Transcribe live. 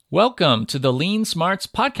Welcome to the Lean Smarts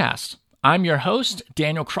podcast. I'm your host,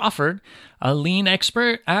 Daniel Crawford, a lean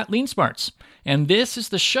expert at Lean Smarts, and this is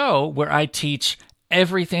the show where I teach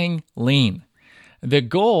everything lean. The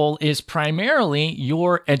goal is primarily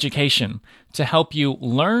your education to help you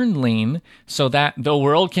learn lean so that the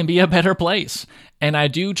world can be a better place. And I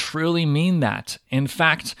do truly mean that. In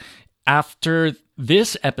fact, after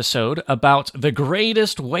this episode about the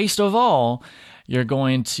greatest waste of all, you're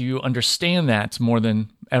going to understand that more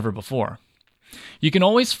than ever before. You can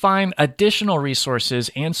always find additional resources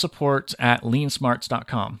and support at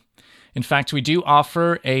leansmarts.com. In fact, we do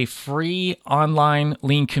offer a free online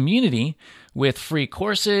lean community with free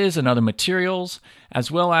courses and other materials, as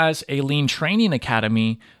well as a lean training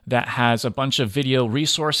academy that has a bunch of video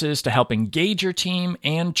resources to help engage your team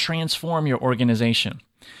and transform your organization.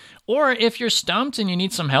 Or if you're stumped and you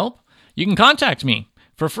need some help, you can contact me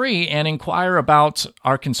for free and inquire about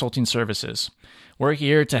our consulting services. We're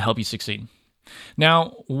here to help you succeed.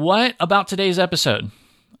 Now, what about today's episode?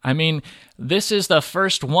 I mean, this is the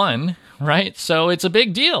first one, right? So it's a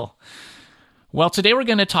big deal. Well, today we're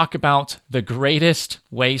going to talk about the greatest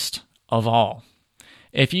waste of all.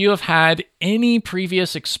 If you have had any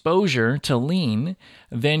previous exposure to lean,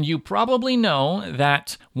 then you probably know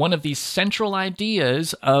that one of the central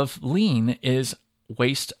ideas of lean is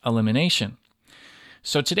waste elimination.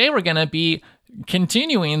 So today we're going to be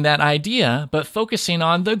continuing that idea, but focusing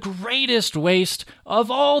on the greatest waste of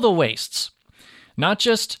all the wastes, not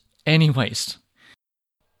just any waste.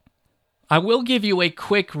 I will give you a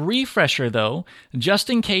quick refresher though, just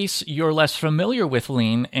in case you're less familiar with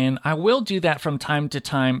lean, and I will do that from time to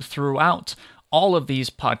time throughout all of these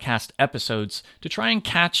podcast episodes to try and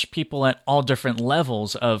catch people at all different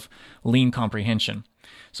levels of lean comprehension.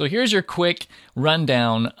 So here's your quick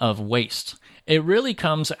rundown of waste. It really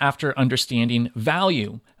comes after understanding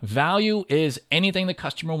value. Value is anything the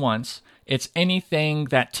customer wants. It's anything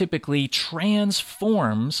that typically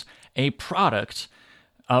transforms a product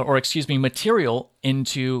material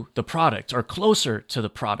into the product or closer to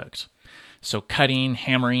the product. So cutting,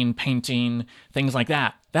 hammering, painting, things like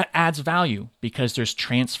that. That adds value because there's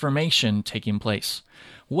transformation taking place.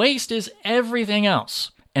 Waste is everything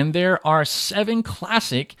else, and there are 7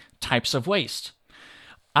 classic types of waste.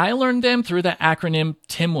 I learned them through the acronym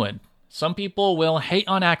TIMWOOD. Some people will hate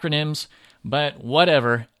on acronyms, but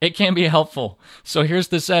whatever, it can be helpful. So here's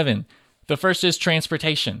the 7. The first is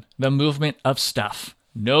transportation, the movement of stuff.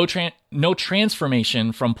 No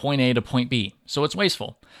transformation from point A to point B, so it's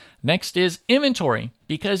wasteful. Next is inventory,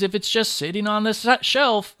 because if it's just sitting on the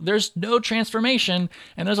shelf, there's no transformation,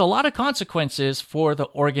 and there's a lot of consequences for the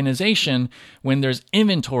organization when there's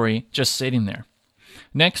inventory just sitting there.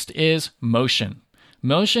 Next is motion.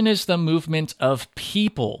 Motion is the movement of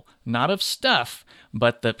people, not of stuff,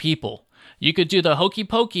 but the people. You could do the hokey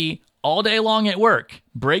pokey all day long at work,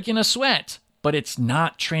 breaking a sweat, but it's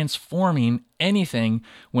not transforming anything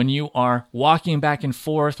when you are walking back and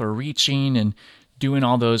forth or reaching and doing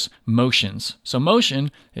all those motions. So motion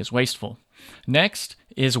is wasteful. Next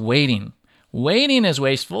is waiting. Waiting is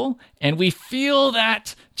wasteful, and we feel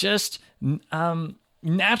that just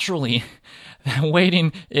naturally.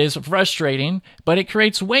 Waiting is frustrating, but it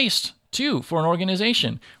creates waste too for an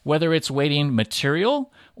organization, whether it's waiting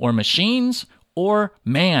material or machines or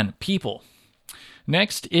people.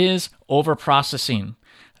 Next is overprocessing.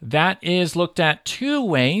 That is looked at 2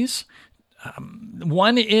 ways.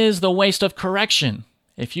 One is the waste of correction.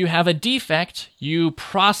 If you have a defect, you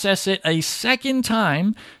process it a second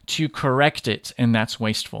time to correct it, and that's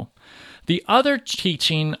wasteful. The other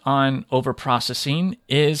teaching on overprocessing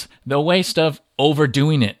is the waste of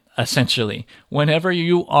overdoing it, essentially. Whenever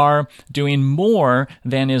you are doing more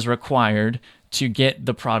than is required to get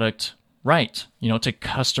the product right, to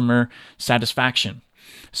customer satisfaction.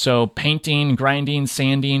 So painting, grinding,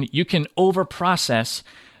 sanding, you can overprocess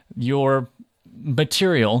your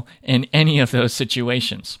material in any of those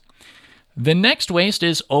situations. The next waste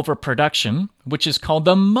is overproduction, which is called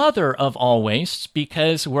the mother of all wastes,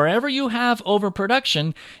 because wherever you have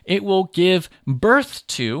overproduction, it will give birth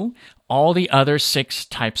to all the other 6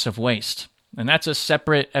 types of waste. And that's a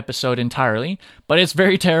separate episode entirely, but it's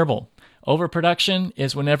very terrible. Overproduction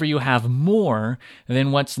is whenever you have more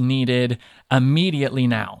than what's needed immediately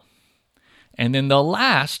now. And then the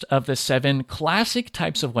last of the 7 classic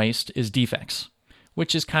types of waste is defects,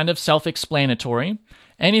 which is kind of self-explanatory.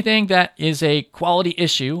 Anything that is a quality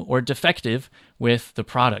issue or defective with the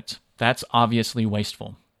product, that's obviously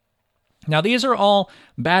wasteful. Now, these are all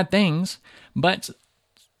bad things, but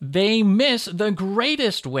they miss the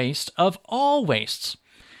greatest waste of all wastes.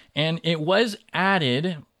 And it was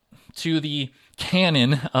added to the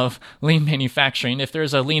canon of lean manufacturing. If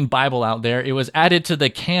there's a lean Bible out there, it was added to the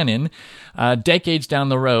canon decades down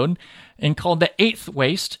the road and called the eighth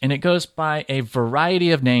waste, and it goes by a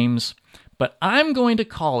variety of names, but I'm going to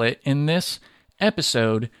call it in this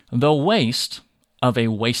episode the waste of a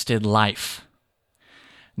wasted life.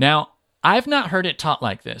 Now, I've not heard it taught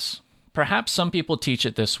like this. Perhaps some people teach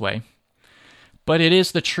it this way, but it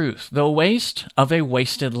is the truth. The waste of a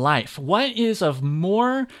wasted life. What is of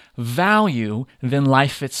more value than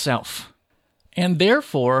life itself? And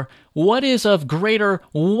therefore, what is of greater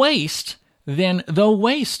waste than the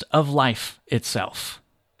waste of life itself?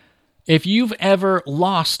 If you've ever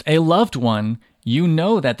lost a loved one, you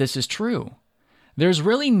know that this is true. There's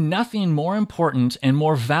really nothing more important and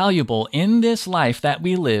more valuable in this life that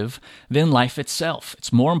we live than life itself.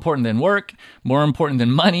 It's more important than work, more important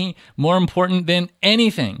than money, more important than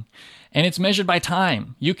anything. And it's measured by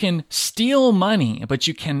time. You can steal money, but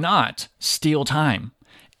you cannot steal time.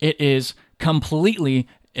 It is completely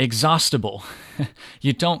exhaustible.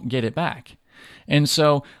 You don't get it back. And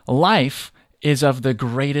so life is of the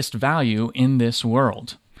greatest value in this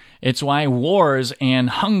world. It's why wars and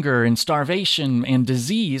hunger and starvation and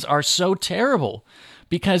disease are so terrible,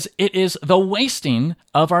 because it is the wasting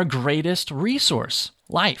of our greatest resource,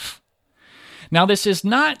 life. Now, this is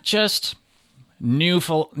not just new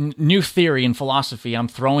theory and philosophy I'm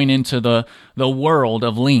throwing into the world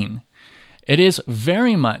of lean. It is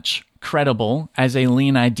very much credible as a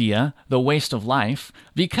lean idea, the waste of life,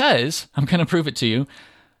 because, I'm going to prove it to you,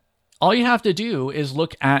 all you have to do is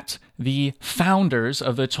look at the founders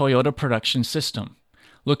of the Toyota production system.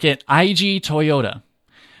 Look at Eiji Toyoda,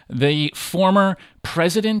 the former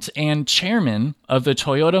president and chairman of the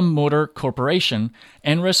Toyota Motor Corporation,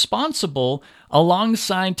 and responsible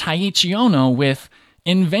alongside Taiichi Ohno with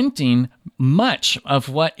inventing much of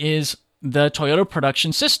what is the Toyota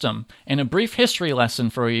production system. And a brief history lesson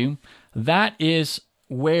for you, that is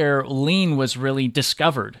where lean was really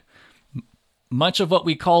discovered. Much of what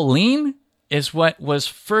we call lean is what was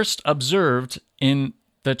first observed in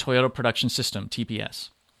the Toyota production system, TPS.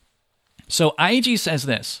 So Eiji says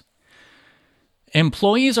this: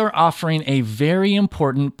 employees are offering a very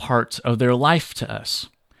important part of their life to us.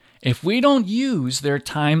 If we don't use their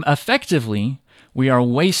time effectively, we are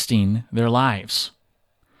wasting their lives.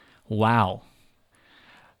 Wow.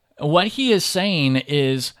 What he is saying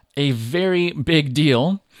is a very big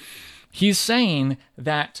deal. He's saying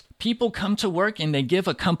that people come to work and they give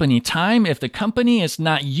a company time. If the company is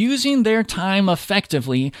not using their time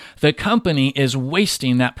effectively, the company is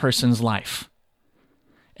wasting that person's life.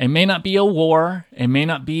 It may not be a war, it may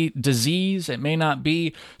not be disease, it may not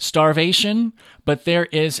be starvation, but there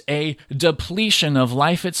is a depletion of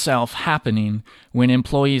life itself happening when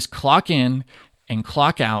employees clock in and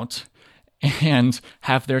clock out and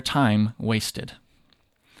have their time wasted.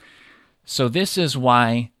 So this is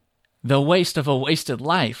why the waste of a wasted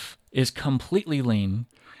life is completely lean,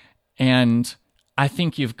 and I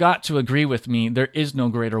think you've got to agree with me, there is no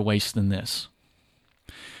greater waste than this.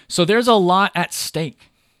 So there's a lot at stake,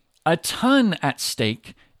 a ton at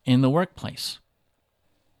stake in the workplace.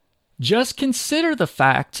 Just consider the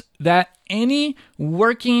fact that any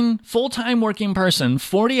full-time working person,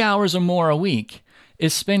 40 hours or more a week,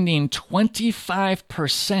 is spending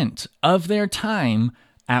 25% of their time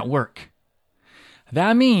at work.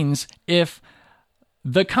 That means if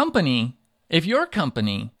your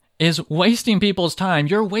company is wasting people's time,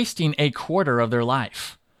 you're wasting a quarter of their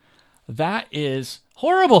life. That is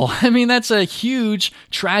horrible. I mean, that's a huge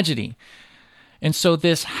tragedy. And so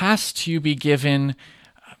this has to be given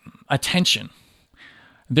attention.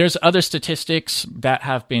 There's other statistics that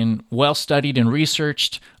have been well studied and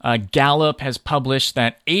researched. Gallup has published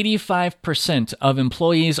that 85% of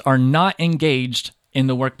employees are not engaged in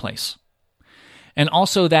the workplace. And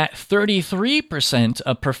also that 33%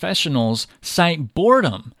 of professionals cite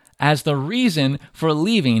boredom as the reason for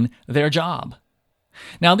leaving their job.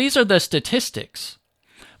 Now, these are the statistics,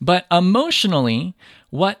 but emotionally,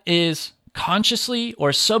 what is consciously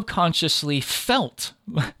or subconsciously felt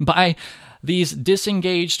by these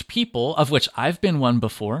disengaged people, of which I've been one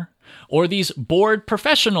before, or these bored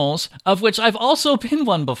professionals, of which I've also been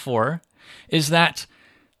one before, is that,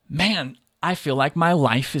 man, I feel like my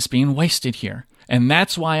life is being wasted here. And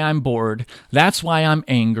that's why I'm bored. That's why I'm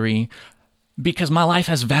angry, because my life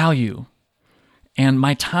has value and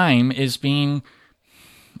my time is being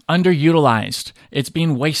underutilized. It's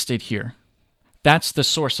being wasted here. That's the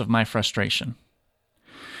source of my frustration.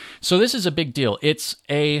 So this is a big deal. It's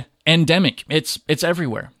an endemic. It's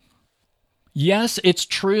everywhere. Yes, it's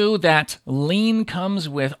true that lean comes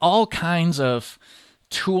with all kinds of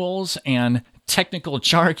tools and technical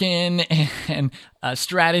jargon and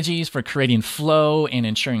strategies for creating flow and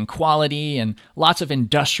ensuring quality and lots of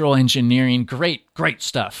industrial engineering. Great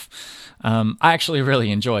stuff. I actually really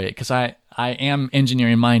enjoy it because I am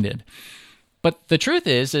engineering minded. But the truth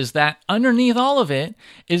is that underneath all of it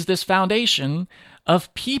is this foundation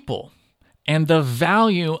of people and the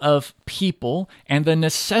value of people and the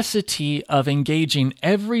necessity of engaging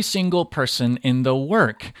every single person in the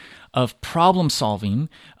work of problem solving,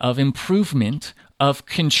 of improvement, of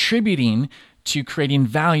contributing to creating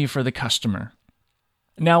value for the customer.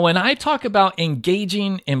 Now, when I talk about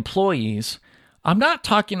engaging employees, I'm not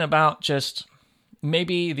talking about just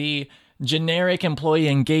maybe the generic employee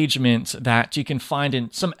engagement that you can find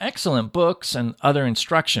in some excellent books and other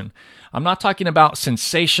instruction. I'm not talking about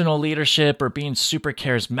sensational leadership or being super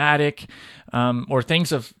charismatic or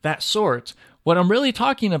things of that sort. What I'm really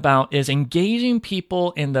talking about is engaging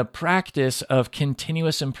people in the practice of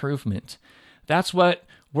continuous improvement. That's what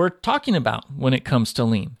we're talking about when it comes to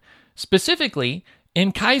lean, specifically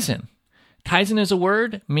in Kaizen. Kaizen is a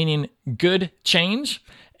word meaning good change.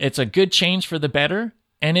 It's a good change for the better.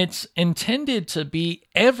 And it's intended to be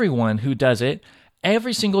everyone who does it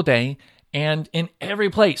every single day and in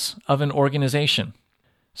every place of an organization.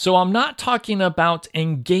 So I'm not talking about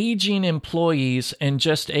engaging employees in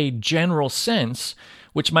just a general sense,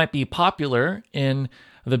 which might be popular in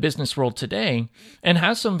the business world today and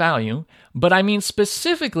has some value, but I mean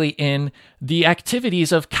specifically in the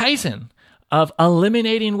activities of Kaizen, of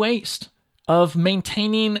eliminating waste, of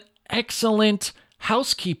maintaining excellent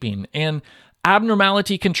housekeeping and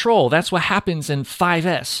abnormality control. That's what happens in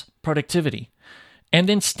 5S, productivity. And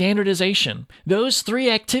then standardization. Those three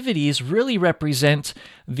activities really represent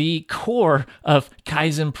the core of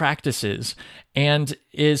Kaizen practices and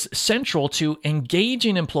is central to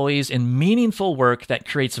engaging employees in meaningful work that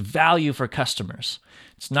creates value for customers.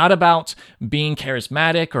 It's not about being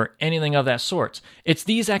charismatic or anything of that sort. It's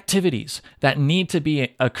these activities that need to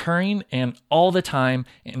be occurring and all the time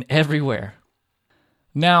and everywhere.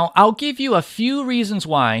 Now, I'll give you a few reasons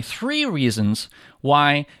why, 3 reasons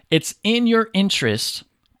why it's in your interest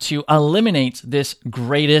to eliminate this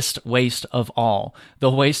greatest waste of all,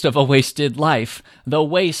 the waste of a wasted life, the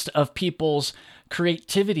waste of people's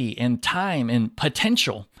creativity and time and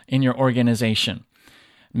potential in your organization.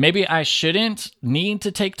 Maybe I shouldn't need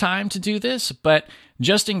to take time to do this, but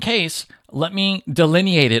just in case, let me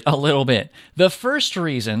delineate it a little bit. The first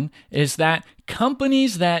reason is that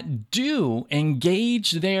companies that do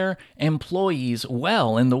engage their employees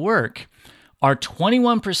well in the work are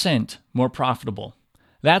 21% more profitable.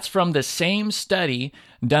 That's from the same study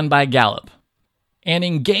done by Gallup. An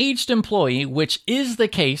engaged employee, which is the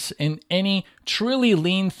case in any truly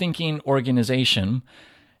lean thinking organization,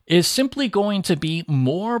 is simply going to be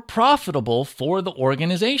more profitable for the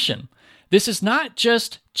organization. This is not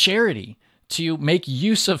just charity to make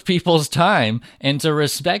use of people's time and to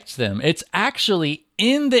respect them. It's actually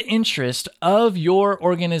in the interest of your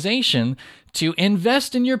organization to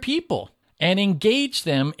invest in your people and engage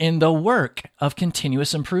them in the work of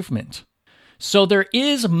continuous improvement. So there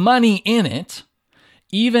is money in it,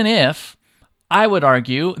 even if I would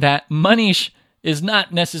argue that money is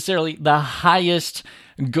not necessarily the highest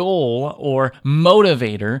goal or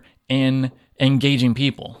motivator in engaging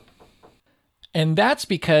people. And that's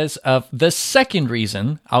because of the second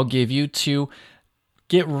reason I'll give you to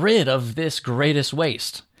get rid of this greatest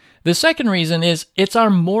waste. The second reason is it's our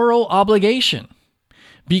moral obligation.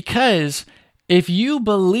 Because if you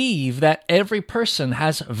believe that every person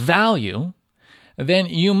has value, then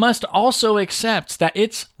you must also accept that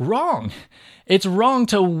it's wrong. It's wrong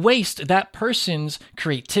to waste that person's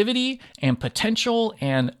creativity and potential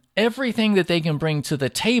and everything that they can bring to the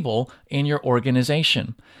table in your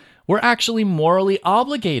organization. We're actually morally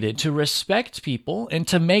obligated to respect people and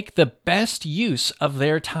to make the best use of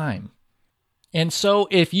their time. And so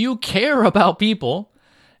if you care about people,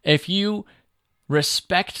 if you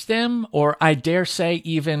respect them, or I dare say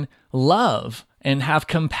even love and have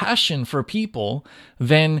compassion for people,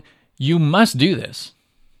 then you must do this.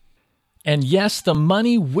 And yes, the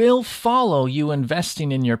money will follow you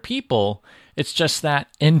investing in your people. It's just that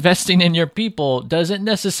investing in your people doesn't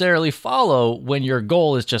necessarily follow when your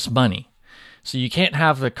goal is just money. So you can't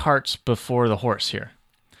have the carts before the horse here.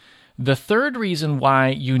 The third reason why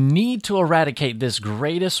you need to eradicate this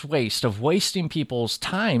greatest waste of wasting people's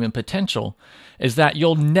time and potential is that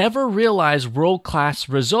you'll never realize world-class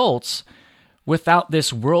results without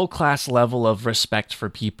this world-class level of respect for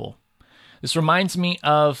people. This reminds me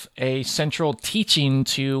of a central teaching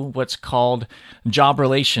to what's called job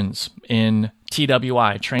relations in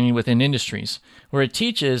TWI, Training Within Industries, where it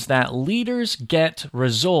teaches that leaders get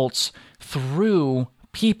results through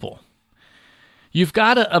people. You've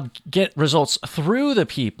got to get results through the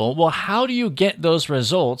people. Well, how do you get those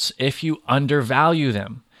results if you undervalue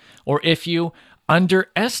them, or if you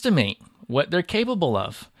underestimate what they're capable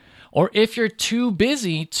of, or if you're too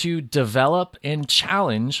busy to develop and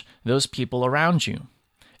challenge those people around you?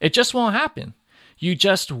 It just won't happen. You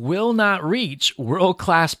just will not reach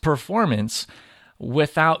world-class performance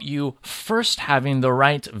without you first having the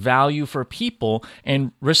right value for people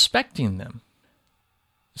and respecting them.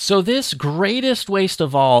 So this greatest waste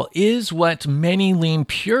of all is what many lean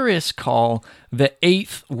purists call the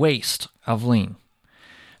eighth waste of lean.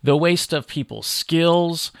 The waste of people's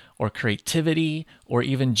skills or creativity or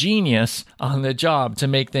even genius on the job to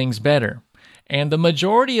make things better. And the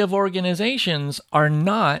majority of organizations are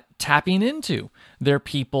not tapping into their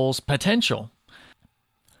people's potential.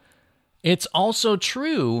 It's also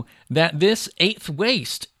true that this eighth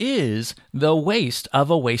waste is the waste of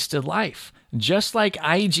a wasted life, just like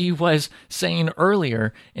IG was saying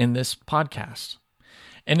earlier in this podcast.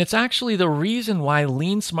 And it's actually the reason why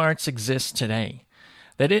Lean Smarts exists today,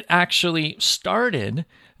 that it actually started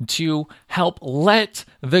to help let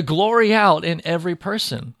the glory out in every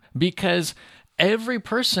person, because every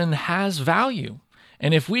person has value.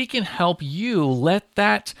 And if we can help you let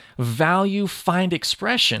that value find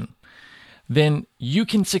expression, then you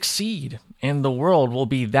can succeed and the world will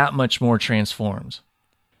be that much more transformed.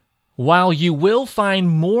 While you will find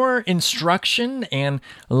more instruction and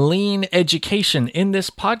lean education in this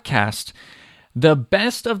podcast, the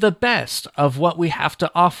best of what we have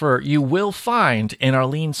to offer you will find in our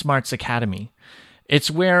Lean Smarts Academy. It's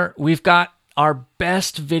where we've got our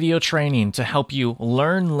best video training to help you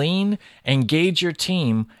learn lean, engage your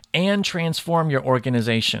team, and transform your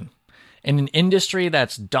organization. In an industry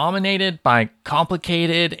that's dominated by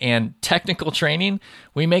complicated and technical training,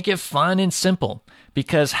 we make it fun and simple,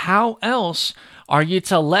 because how else are you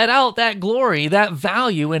to let out that glory, that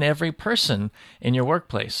value in every person in your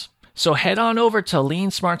workplace? So head on over to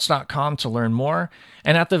leansmarts.com to learn more.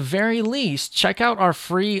 And at the very least, check out our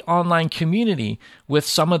free online community with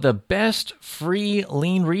some of the best free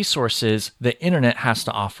lean resources the internet has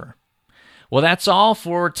to offer. Well, that's all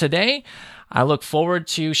for today. I look forward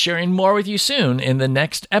to sharing more with you soon in the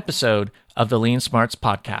next episode of the Lean Smarts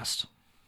podcast.